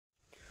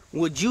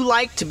Would you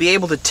like to be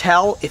able to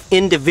tell if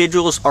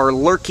individuals are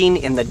lurking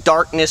in the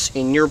darkness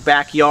in your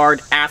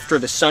backyard after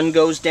the sun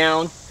goes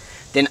down?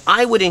 Then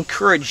I would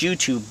encourage you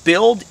to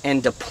build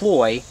and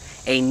deploy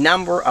a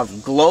number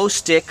of glow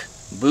stick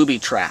booby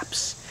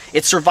traps.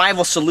 It's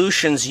Survival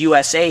Solutions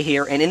USA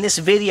here, and in this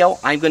video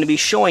I'm going to be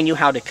showing you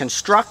how to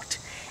construct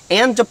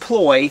and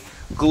deploy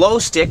glow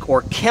stick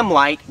or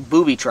chemlight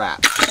booby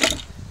traps.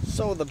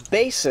 So the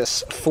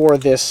basis for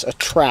this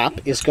trap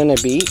is going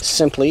to be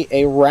simply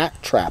a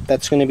rat trap.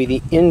 That's going to be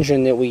the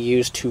engine that we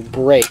use to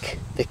break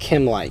the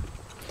chemlight.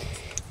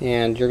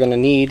 And you're going to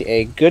need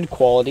a good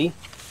quality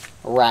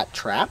rat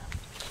trap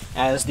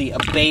as the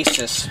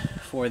basis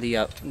for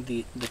the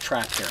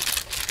trap here.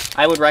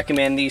 I would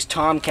recommend these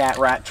Tomcat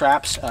rat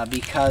traps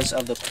because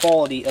of the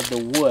quality of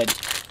the wood.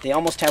 They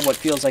almost have what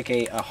feels like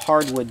a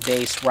hardwood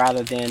base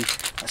rather than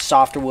a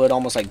softer wood,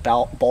 almost like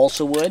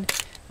balsa wood.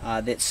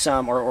 That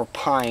some, or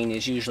pine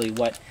is usually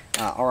what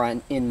are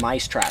in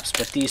mice traps.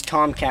 But these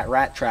Tomcat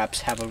rat traps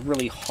have a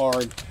really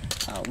hard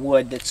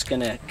wood that's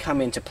going to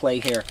come into play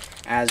here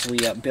as we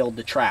build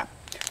the trap.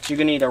 So you're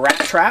going to need a rat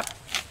trap.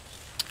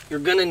 You're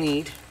going to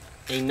need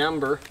a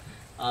number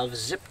of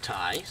zip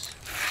ties,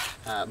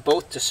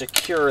 both to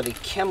secure the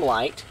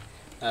chemlight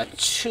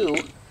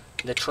to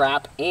the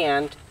trap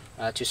and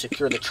to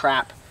secure the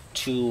trap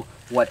to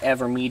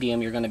whatever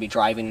medium you're going to be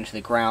driving into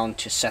the ground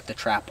to set the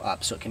trap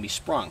up so it can be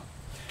sprung.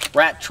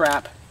 Rat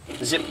trap,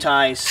 zip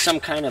ties, some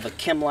kind of a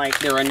chemlight.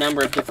 There are a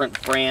number of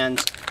different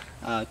brands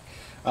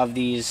of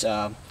these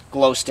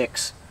glow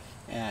sticks.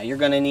 You're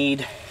going to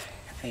need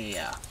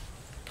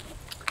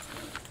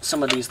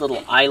some of these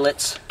little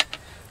eyelets,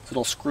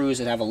 little screws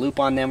that have a loop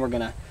on them. We're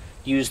going to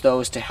use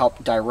those to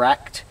help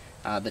direct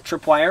the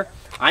tripwire.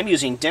 I'm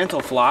using dental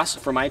floss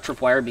for my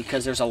tripwire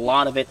because there's a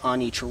lot of it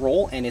on each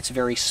roll and it's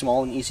very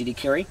small and easy to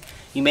carry.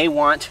 You may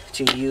want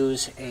to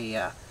use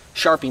a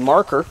Sharpie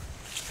marker.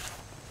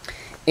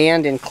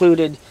 And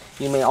included,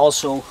 you may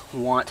also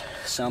want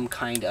some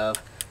kind of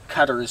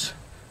cutters,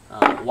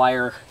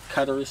 wire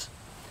cutters,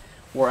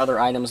 or other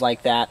items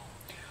like that,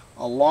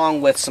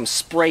 along with some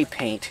spray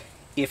paint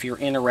if you're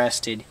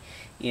interested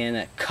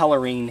in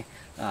coloring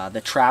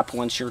the trap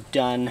once you're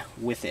done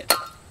with it,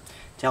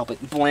 to help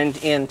it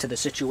blend into the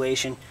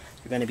situation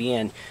you're going to be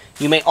in.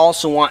 You may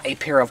also want a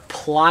pair of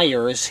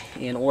pliers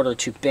in order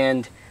to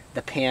bend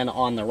the pan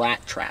on the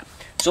rat trap.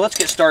 So let's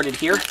get started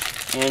here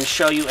and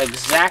show you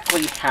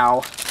exactly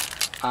how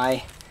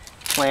I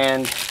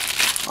planned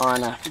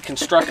on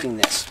constructing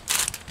this.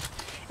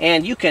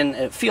 And you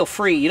can feel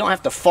free, you don't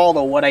have to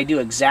follow what I do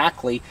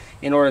exactly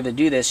in order to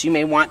do this. You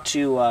may want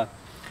to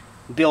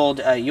build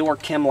your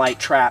chemlight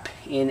trap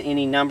in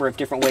any number of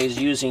different ways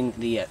using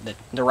the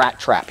rat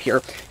trap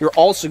here. You're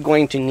also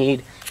going to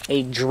need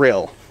a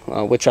drill,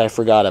 which I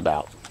forgot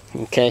about.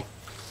 Okay,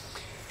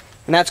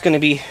 and that's going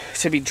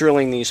to be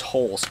drilling these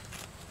holes.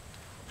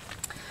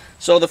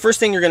 So the first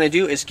thing you're going to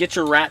do is get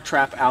your rat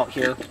trap out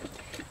here,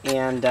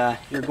 and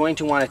you're going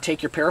to want to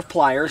take your pair of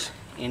pliers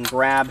and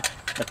grab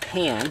the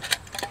pan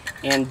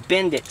and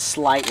bend it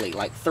slightly,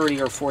 like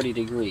 30 or 40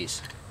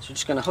 degrees. So you're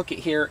just going to hook it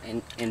here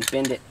and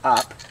bend it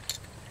up,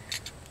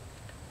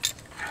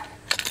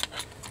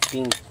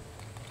 being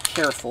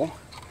careful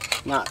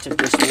not to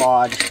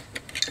dislodge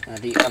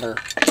the other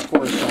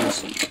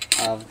portions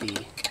of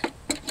the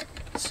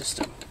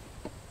system.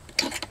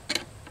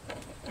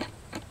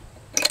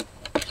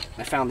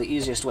 I found the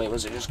easiest way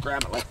was to just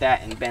grab it like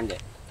that and bend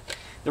it.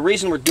 The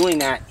reason we're doing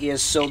that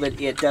is so that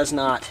it does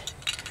not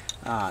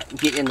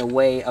get in the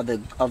way of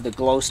the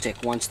glow stick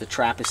once the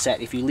trap is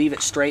set. If you leave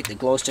it straight, the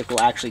glow stick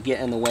will actually get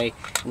in the way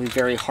and be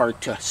very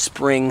hard to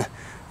spring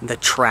the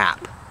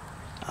trap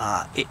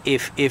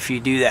if you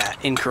do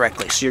that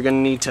incorrectly. So you're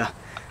going to need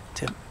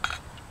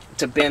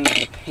to bend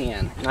the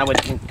pan, and I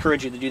would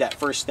encourage you to do that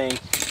first thing.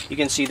 You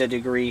can see the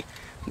degree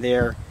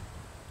there,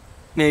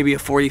 maybe a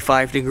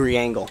 45-degree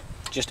angle,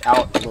 just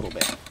out a little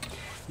bit.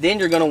 Then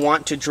you're going to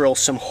want to drill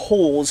some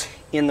holes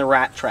in the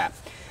rat trap.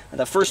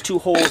 The first two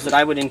holes that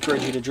I would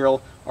encourage you to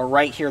drill are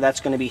right here. That's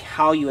going to be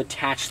how you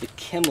attach the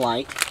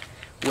chemlight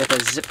with a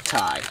zip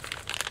tie.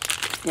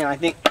 And I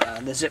think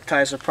the zip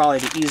ties are probably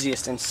the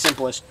easiest and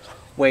simplest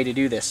way to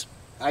do this.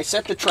 I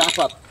set the trap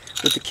up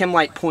with the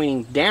chemlight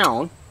pointing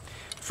down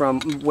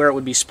from where it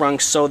would be sprung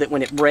so that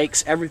when it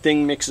breaks,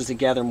 everything mixes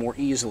together more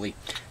easily.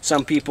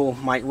 Some people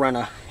might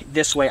run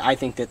this way. I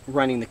think that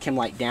running the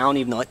chemlight down,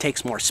 even though it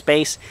takes more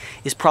space,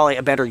 is probably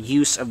a better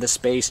use of the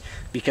space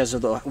because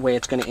of the way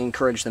it's going to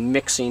encourage the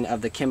mixing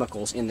of the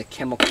chemicals in the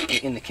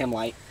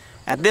chemlight.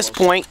 At this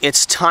point,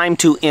 it's time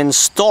to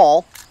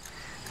install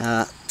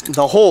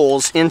the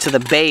holes into the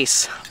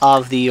base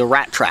of the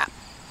rat trap.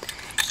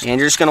 And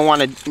you're just going to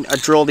want to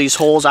drill these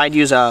holes. I'd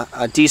use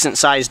a decent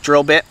sized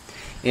drill bit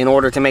in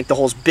order to make the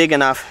holes big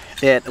enough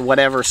that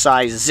whatever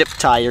size zip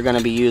tie you're going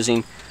to be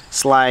using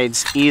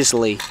slides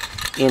easily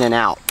in and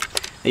out.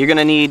 You're going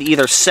to need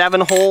either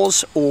 7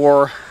 holes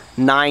or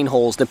 9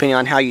 holes, depending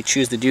on how you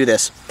choose to do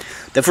this.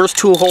 The first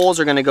 2 holes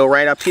are going to go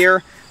right up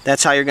here.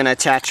 That's how you're going to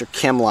attach your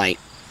chemlight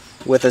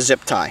with a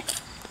zip tie.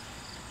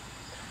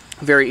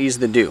 Very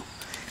easy to do.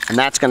 and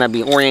that's going to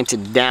be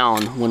oriented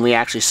down when we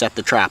actually set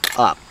the trap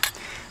up.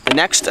 The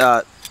next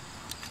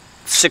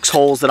 6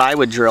 holes that I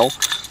would drill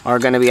are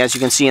going to be, as you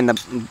can see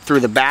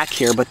through the back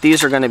here, but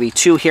these are going to be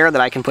 2 here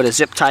that I can put a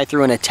zip tie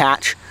through and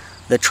attach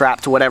the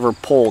trap to whatever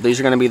pole. These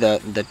are going to be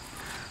the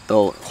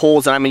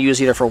holes that I'm going to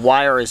use either for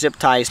wire or zip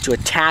ties to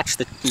attach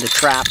the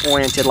trap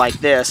oriented like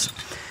this,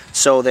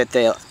 so that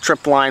the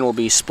trip line will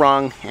be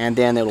sprung and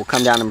then it will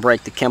come down and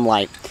break the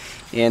chemlight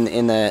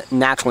in the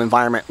natural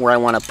environment where I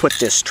want to put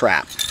this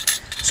trap.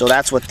 So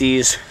that's what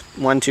these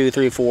 1, 2,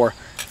 3, 4,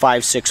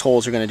 5, 6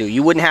 holes are going to do.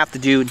 You wouldn't have to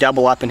do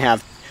double up and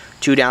have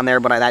 2 down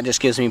there, but that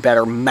just gives me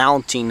better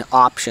mounting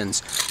options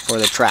for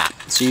the trap.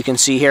 So you can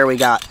see here we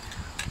got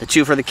the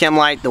 2 for the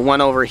chemlight. The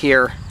one over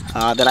here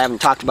that I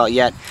haven't talked about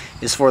yet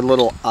is for the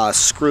little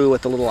screw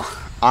with the little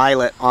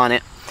eyelet on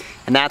it,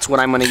 and that's what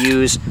I'm going to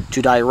use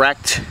to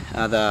direct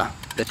the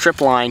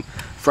trip line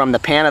from the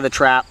pan of the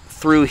trap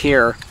through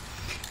here.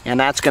 And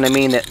that's going to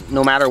mean that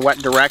no matter what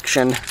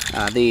direction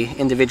the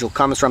individual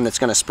comes from that's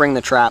going to spring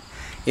the trap,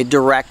 it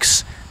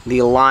directs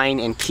the line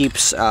and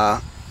keeps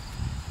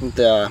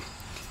the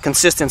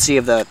consistency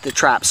of the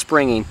trap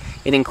springing.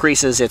 It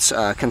increases its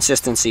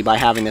consistency by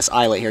having this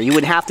eyelet here. You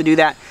wouldn't have to do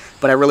that,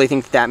 but I really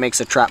think that makes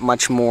the trap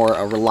much more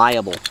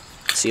reliable.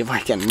 Let's see if I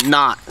can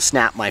not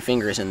snap my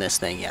fingers in this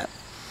thing yet.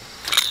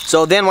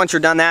 So then once you're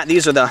done that,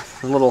 these are the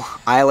little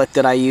eyelet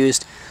that I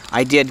used.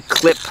 I did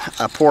clip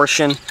a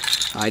portion.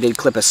 I did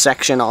clip a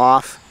section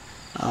off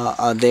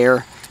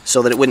there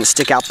so that it wouldn't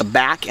stick out the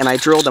back, and I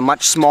drilled a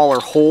much smaller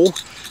hole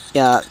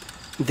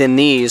than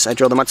these. I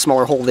drilled a much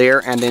smaller hole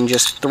there and then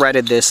just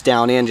threaded this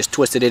down in, just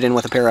twisted it in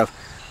with a pair of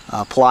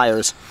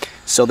pliers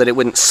so that it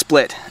wouldn't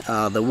split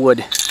the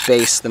wood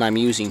base that I'm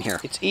using here.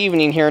 It's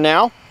evening here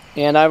now,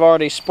 and I've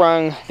already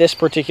sprung this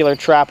particular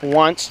trap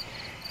once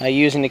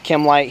using the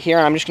chemlight here.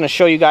 I'm just going to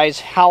show you guys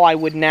how I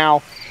would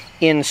now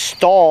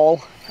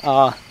install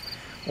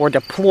or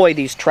deploy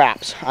these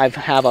traps. I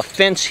have a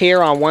fence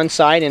here on one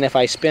side, and if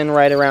I spin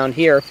right around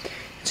here,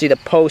 see the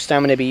post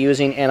I'm going to be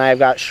using, and I've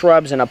got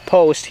shrubs and a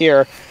post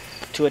here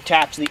to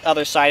attach the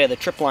other side of the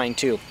trip line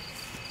to.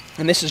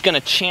 And this is going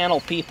to channel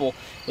people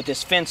with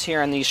this fence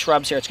here and these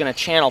shrubs here. It's going to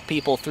channel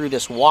people through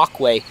this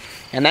walkway,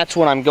 and that's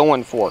what I'm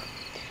going for.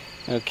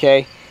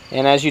 Okay,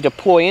 and as you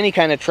deploy any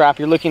kind of trap,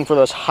 you're looking for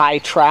those high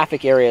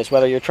traffic areas,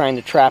 whether you're trying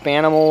to trap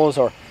animals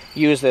or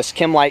use this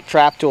chemlight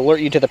trap to alert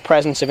you to the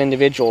presence of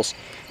individuals.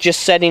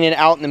 Just setting it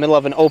out in the middle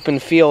of an open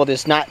field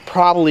is not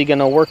probably going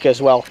to work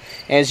as well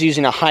as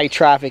using a high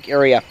traffic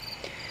area.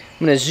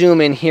 I'm going to zoom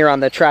in here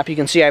on the trap. You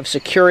can see I've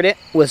secured it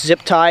with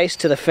zip ties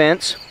to the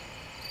fence.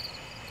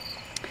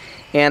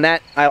 And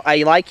that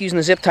I like using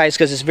the zip ties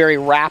because it's very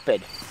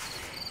rapid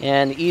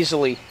and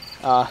easily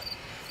to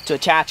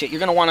attach it. You're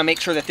going to want to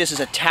make sure that this is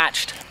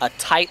attached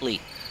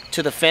tightly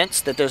to the fence,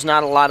 that there's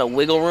not a lot of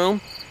wiggle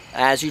room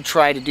as you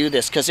try to do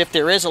this, because if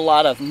there is a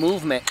lot of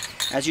movement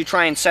as you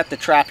try and set the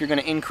trap, you're going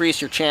to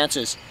increase your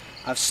chances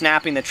of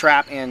snapping the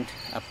trap and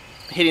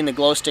hitting the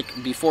glow stick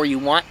before you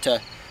want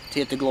to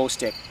hit the glow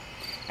stick.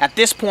 At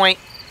this point,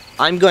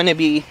 I'm going to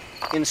be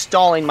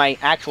installing my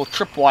actual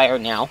tripwire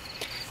now.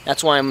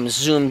 That's why I'm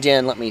zoomed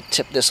in. Let me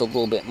tip this a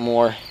little bit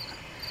more.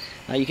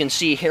 You can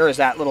see here is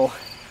that little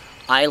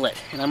eyelet,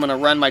 and I'm going to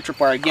run my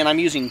tripwire. Again, I'm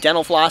using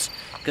dental floss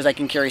because I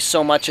can carry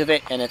so much of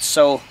it, and it's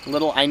so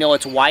little. I know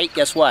it's white.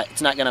 Guess what?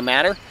 It's not going to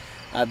matter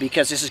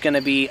because this is going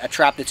to be a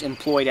trap that's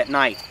employed at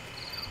night.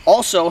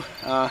 Also,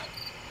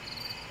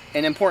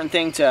 an important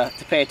thing to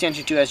pay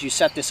attention to as you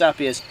set this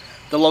up is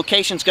the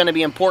location's going to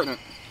be important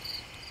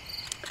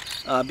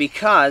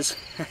because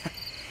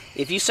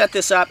if you set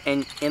this up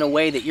in a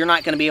way that you're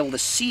not going to be able to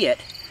see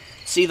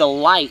the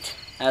light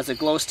as the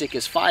glow stick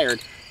is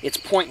fired, it's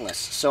pointless.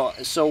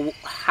 So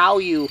how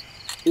you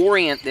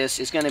orient this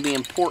is going to be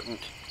important.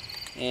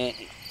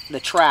 The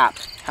trap,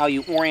 how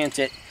you orient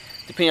it,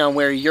 depending on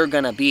where you're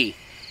going to be,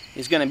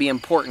 is going to be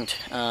important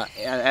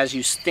as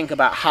you think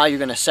about how you're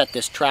going to set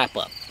this trap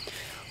up.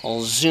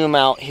 I'll zoom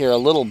out here a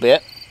little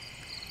bit.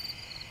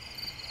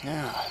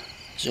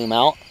 Zoom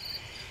out.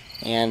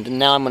 And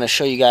now I'm going to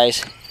show you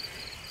guys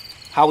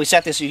how we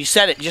set this. You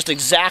set it just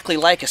exactly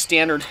like a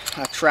standard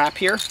trap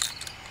here.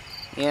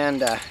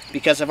 And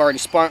because I've already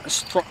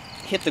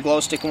hit the glow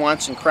stick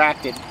once and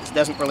cracked it, it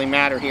doesn't really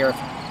matter here if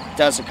it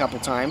does a couple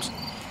times.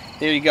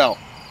 There you go.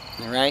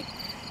 Alright.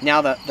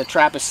 Now the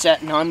trap is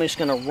set. Now I'm just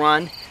going to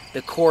run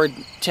the cord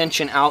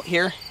tension out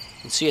here.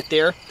 You can see it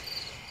there.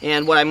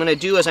 And what I'm going to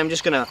do is I'm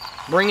just going to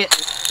bring it.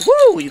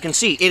 Woo! You can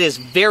see it is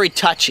very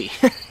touchy.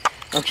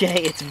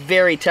 Okay, it's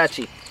very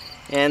touchy.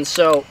 And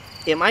so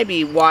it might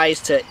be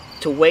wise to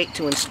wait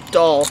to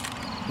install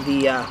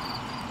the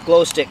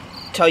glow stick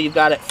till you've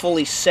got it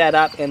fully set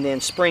up, and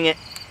then spring it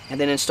and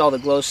then install the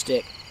glow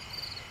stick.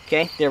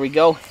 Okay, there we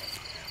go.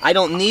 I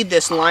don't need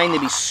this line to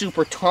be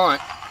super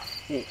taut.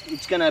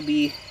 It's going to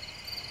be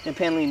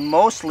depending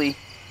mostly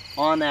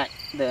on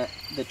the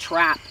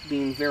trap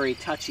being very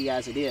touchy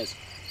as it is.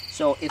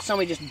 So if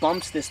somebody just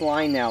bumps this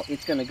line now,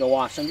 it's going to go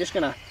off. So I'm just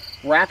going to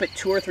wrap it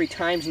 2 or 3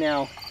 times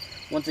now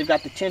once they've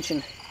got the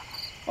tension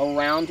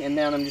around, and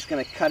then I'm just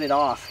going to cut it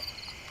off.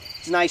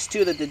 It's nice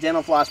too that the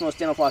dental floss, most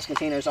dental floss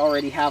containers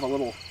already have a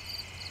little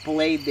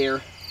blade there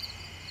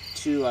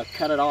to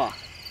cut it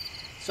off.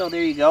 So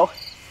there you go.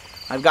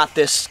 I've got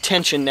this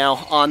tension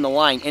now on the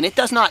line, and it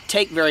does not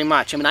take very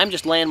much. I mean, I'm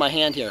just laying my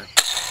hand here.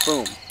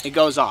 Boom, it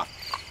goes off.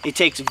 It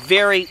takes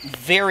very,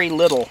 very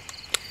little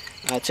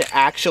to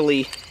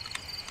actually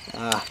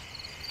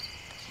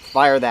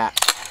fire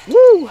that.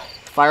 Woo!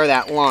 Fire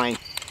that line.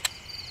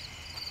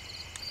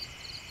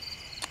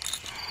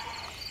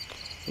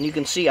 And you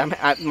can see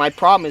my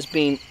problem is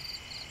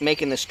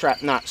making this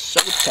trap not so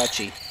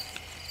touchy.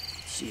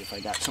 Let's see if I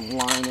got some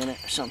line in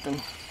it or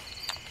something.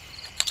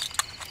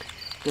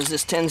 Because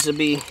this tends to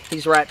be,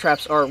 these rat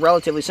traps are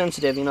relatively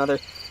sensitive. You know, they're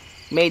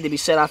made to be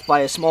set off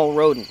by a small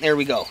rodent. There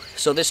we go.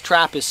 So this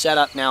trap is set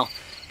up now.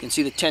 You can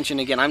see the tension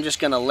again. I'm just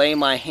going to lay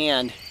my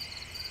hand.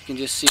 You can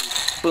just see,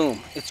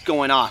 boom, it's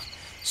going off.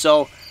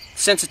 So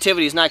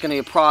sensitivity is not going to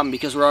be a problem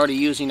because we're already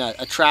using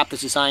a trap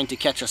that's designed to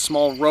catch a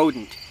small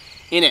rodent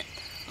in it.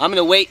 I'm going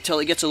to wait till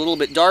it gets a little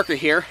bit darker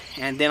here,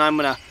 and then I'm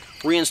going to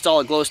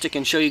reinstall a glow stick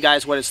and show you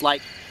guys what it's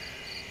like.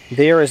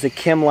 There is the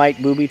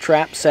chemlight booby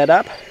trap set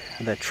up.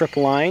 The trip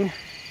line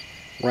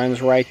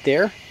runs right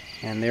there,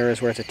 and there is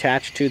where it's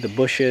attached to. The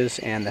bushes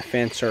and the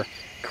fence are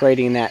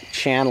creating that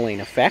channeling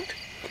effect,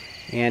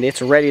 and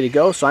it's ready to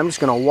go. So I'm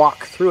just going to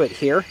walk through it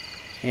here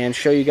and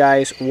show you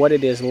guys what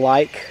it is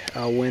like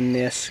when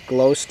this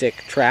glow stick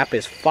trap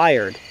is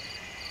fired,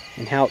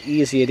 and how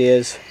easy it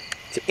is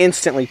to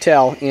instantly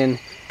tell in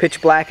pitch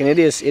black. And it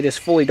is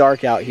fully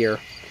dark out here.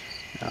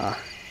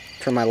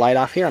 Turn my light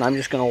off here, and I'm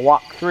just going to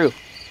walk through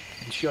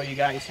and show you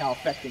guys how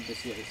effective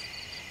this is.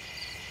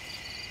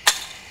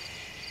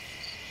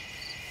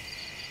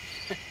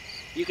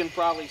 You can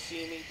probably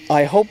see me.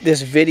 I hope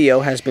this video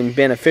has been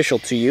beneficial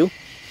to you.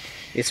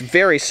 It's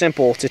very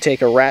simple to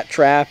take a rat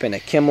trap and a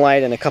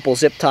chemlight and a couple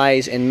zip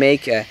ties and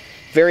make a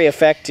very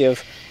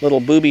effective little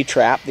booby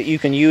trap that you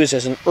can use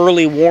as an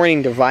early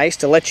warning device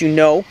to let you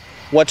know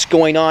what's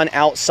going on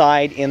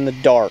outside in the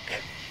dark.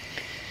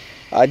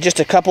 Just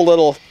a couple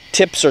little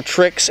tips or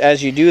tricks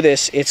as you do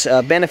this. It's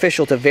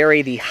beneficial to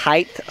vary the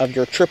height of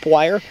your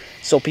tripwire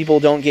so people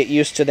don't get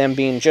used to them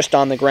being just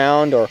on the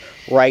ground or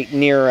right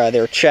near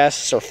their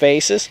chests or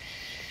faces.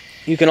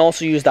 You can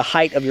also use the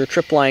height of your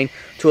trip line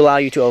to allow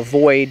you to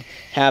avoid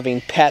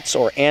having pets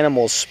or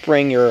animals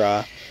spring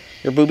your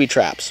booby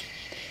traps.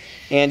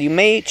 And you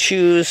may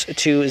choose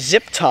to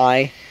zip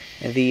tie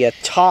the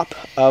top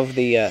of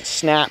the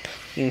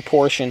snapping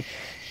portion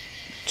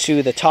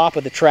to the top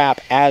of the trap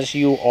as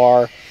you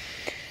are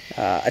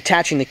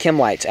attaching the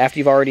chemlights. After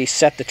you've already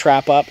set the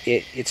trap up,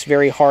 it's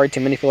very hard to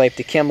manipulate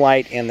the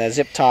chemlight and the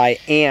zip tie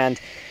and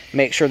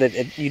make sure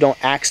that you don't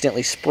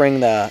accidentally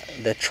spring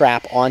the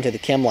trap onto the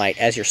chemlight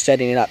as you're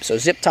setting it up. So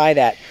zip tie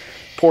that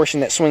portion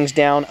that swings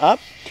down up,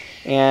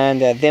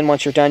 and then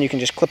once you're done, you can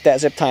just clip that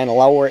zip tie and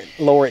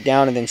lower it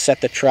down, and then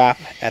set the trap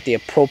at the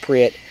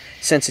appropriate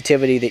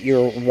sensitivity that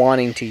you're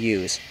wanting to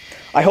use.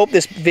 I hope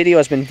this video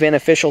has been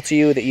beneficial to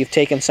you, that you've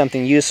taken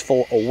something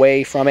useful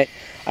away from it.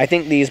 I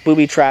think these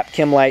booby trap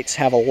chemlights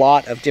have a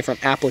lot of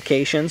different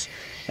applications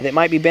and it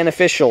might be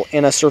beneficial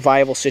in a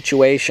survival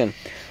situation.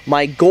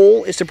 My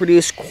goal is to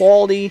produce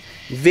quality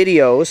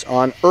videos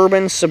on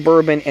urban,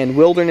 suburban, and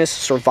wilderness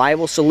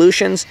survival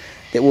solutions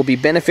that will be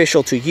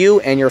beneficial to you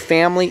and your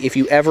family if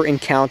you ever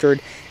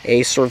encountered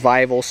a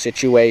survival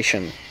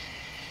situation.